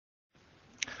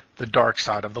the dark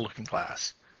side of the looking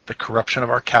glass, the corruption of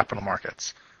our capital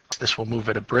markets. This will move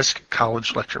at a brisk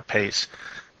college lecture pace.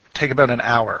 Take about an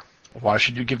hour. Why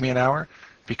should you give me an hour?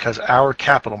 Because our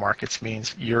capital markets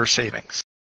means your savings.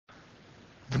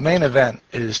 The main event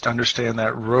is to understand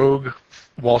that rogue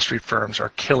Wall Street firms are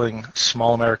killing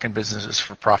small American businesses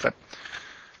for profit.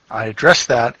 I addressed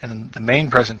that in the main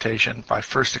presentation by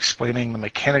first explaining the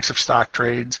mechanics of stock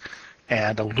trades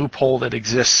and a loophole that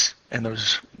exists in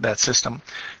that system,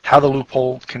 how the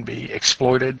loophole can be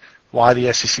exploited, why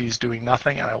the SEC is doing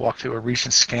nothing, and I walked through a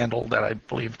recent scandal that I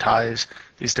believe ties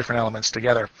these different elements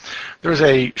together. There's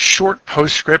a short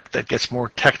postscript that gets more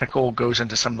technical, goes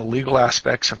into some of the legal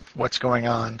aspects of what's going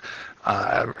on,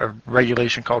 a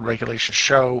regulation called Regulation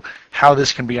Show, how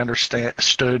this can be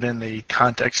understood in the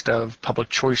context of public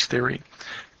choice theory,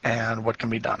 and what can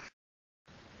be done.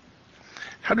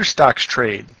 How do stocks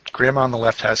trade? Grandma on the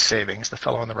left has savings, the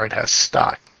fellow on the right has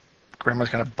stock. Grandma's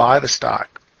going to buy the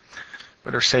stock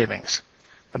with her savings.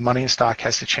 The money in stock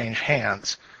has to change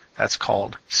hands. That's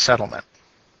called settlement.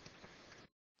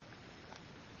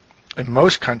 In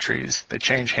most countries, they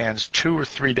change hands 2 or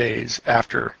 3 days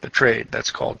after the trade.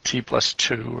 That's called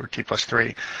T+2 or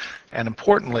T+3. And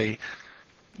importantly,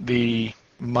 the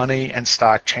money and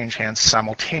stock change hands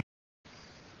simultaneously.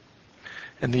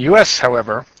 In the US,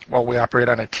 however, while we operate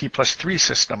on a T+3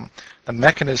 system, the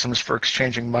mechanisms for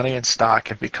exchanging money and stock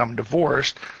have become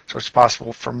divorced, so it's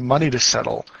possible for money to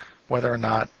settle whether or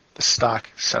not the stock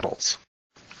settles.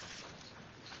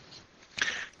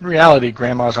 In reality,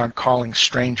 grandmas aren't calling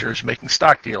strangers making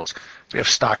stock deals. We have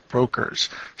stock brokers.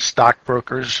 Stock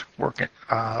brokers work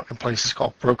in places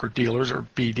called broker-dealers or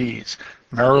BDs.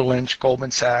 Merrill Lynch,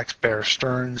 Goldman Sachs, Bear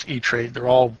Stearns, E-Trade, they're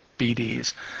all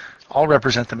BDs. I'll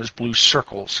represent them as blue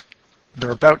circles. There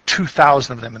are about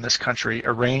 2,000 of them in this country,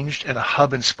 arranged in a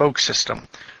hub and spoke system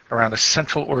around a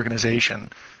central organization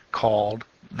called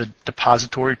the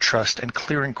Depository Trust and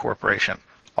Clearing Corporation,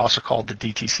 also called the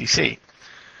DTCC.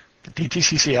 The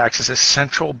DTCC acts as a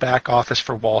central back office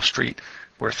for Wall Street,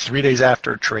 where 3 days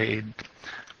after a trade,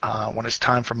 when it's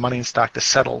time for money and stock to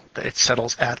settle, it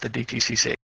settles at the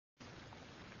DTCC.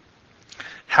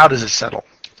 How does it settle?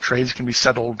 Trades can be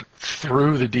settled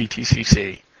through the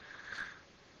DTCC.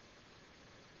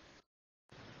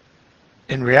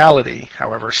 In reality,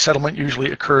 however, settlement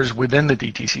usually occurs within the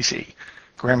DTCC.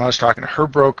 Grandma's talking to her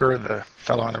broker, the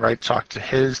fellow on the right talked to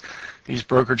his. These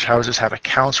brokerage houses have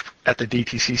accounts at the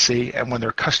DTCC, and when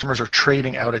their customers are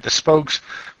trading out at the spokes,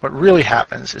 what really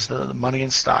happens is the money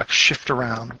and stock shift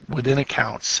around within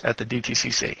accounts at the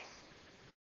DTCC.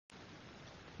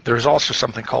 There's also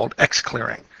something called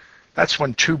X-clearing. That's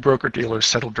when two broker-dealers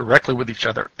settle directly with each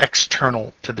other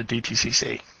external to the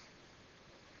DTCC.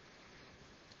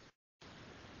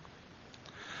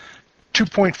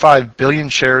 2.5 billion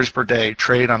shares per day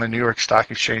trade on the New York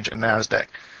Stock Exchange and NASDAQ.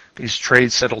 These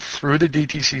trades settle through the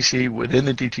DTCC, within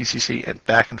the DTCC, and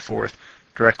back and forth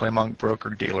directly among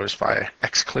broker-dealers via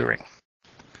X-clearing.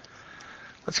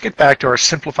 Let's get back to our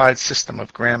simplified system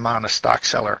of grandma and a stock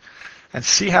seller and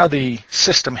see how the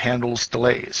system handles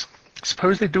delays.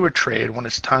 Suppose they do a trade when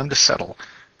it's time to settle.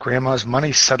 Grandma's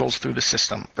money settles through the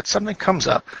system, but something comes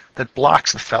up that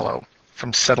blocks the fellow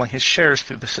from settling his shares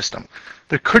through the system.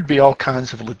 There could be all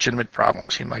kinds of legitimate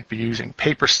problems. He might be using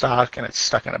paper stock and it's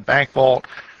stuck in a bank vault,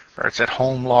 or it's at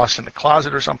home lost in the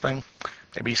closet or something.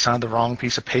 Maybe he signed the wrong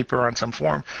piece of paper on some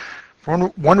form. For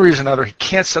one reason or another, he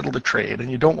can't settle the trade,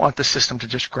 and you don't want the system to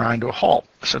just grind to a halt.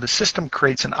 So the system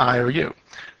creates an IOU.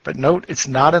 But note, it's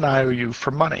not an IOU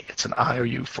for money. It's an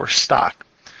IOU for stock.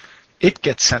 It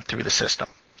gets sent through the system.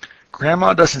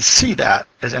 Grandma doesn't see that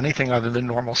as anything other than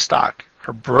normal stock.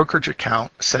 Her brokerage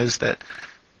account says that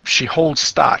she holds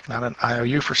stock, not an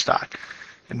IOU for stock.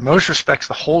 In most respects,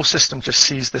 the whole system just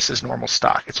sees this as normal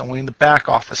stock. It's only in the back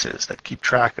offices that keep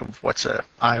track of what's an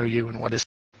IOU and what isn't.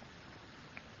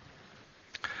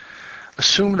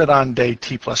 Assume that on day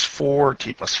T+4,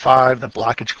 T+5, the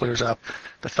blockage clears up,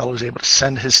 the fellow is able to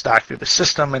send his stock through the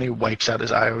system and he wipes out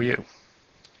his IOU.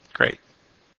 Great.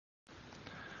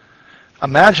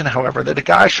 Imagine, however, that a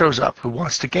guy shows up who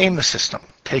wants to game the system,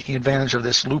 taking advantage of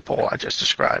this loophole I just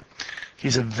described.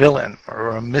 He's a villain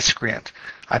or a miscreant.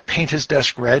 I paint his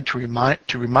desk red to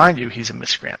remind you he's a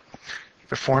miscreant. He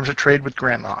performs a trade with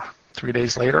Grandma. 3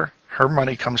 days later, her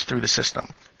money comes through the system.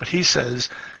 But he says,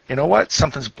 you know what?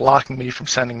 Something's blocking me from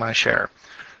sending my share.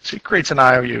 So he creates an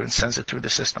IOU and sends it through the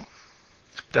system.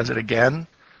 Does it again,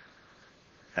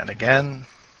 and again,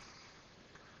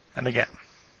 and again.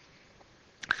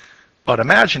 But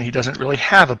imagine he doesn't really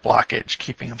have a blockage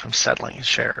keeping him from settling his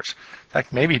shares. In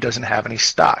fact, maybe he doesn't have any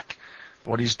stock.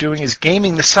 What he's doing is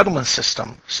gaming the settlement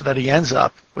system so that he ends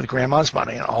up with grandma's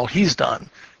money, and all he's done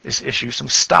is issue some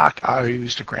stock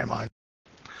IOUs to grandma.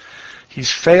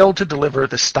 He's failed to deliver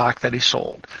the stock that he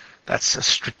sold. That's a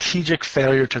strategic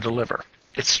failure to deliver.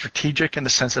 It's strategic in the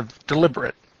sense of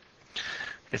deliberate.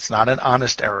 It's not an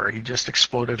honest error. He just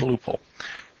exploited a loophole.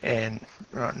 And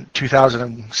in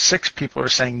 2006, people are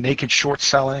saying naked short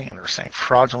selling, and they're saying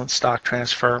fraudulent stock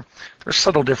transfer. There's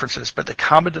subtle differences, but the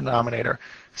common denominator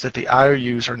is that the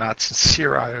IOUs are not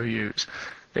sincere IOUs.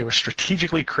 They were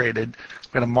strategically created.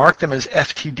 We're going to mark them as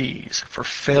FTDs for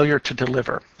failure to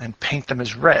deliver and paint them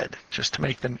as red just to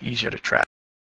make them easier to track.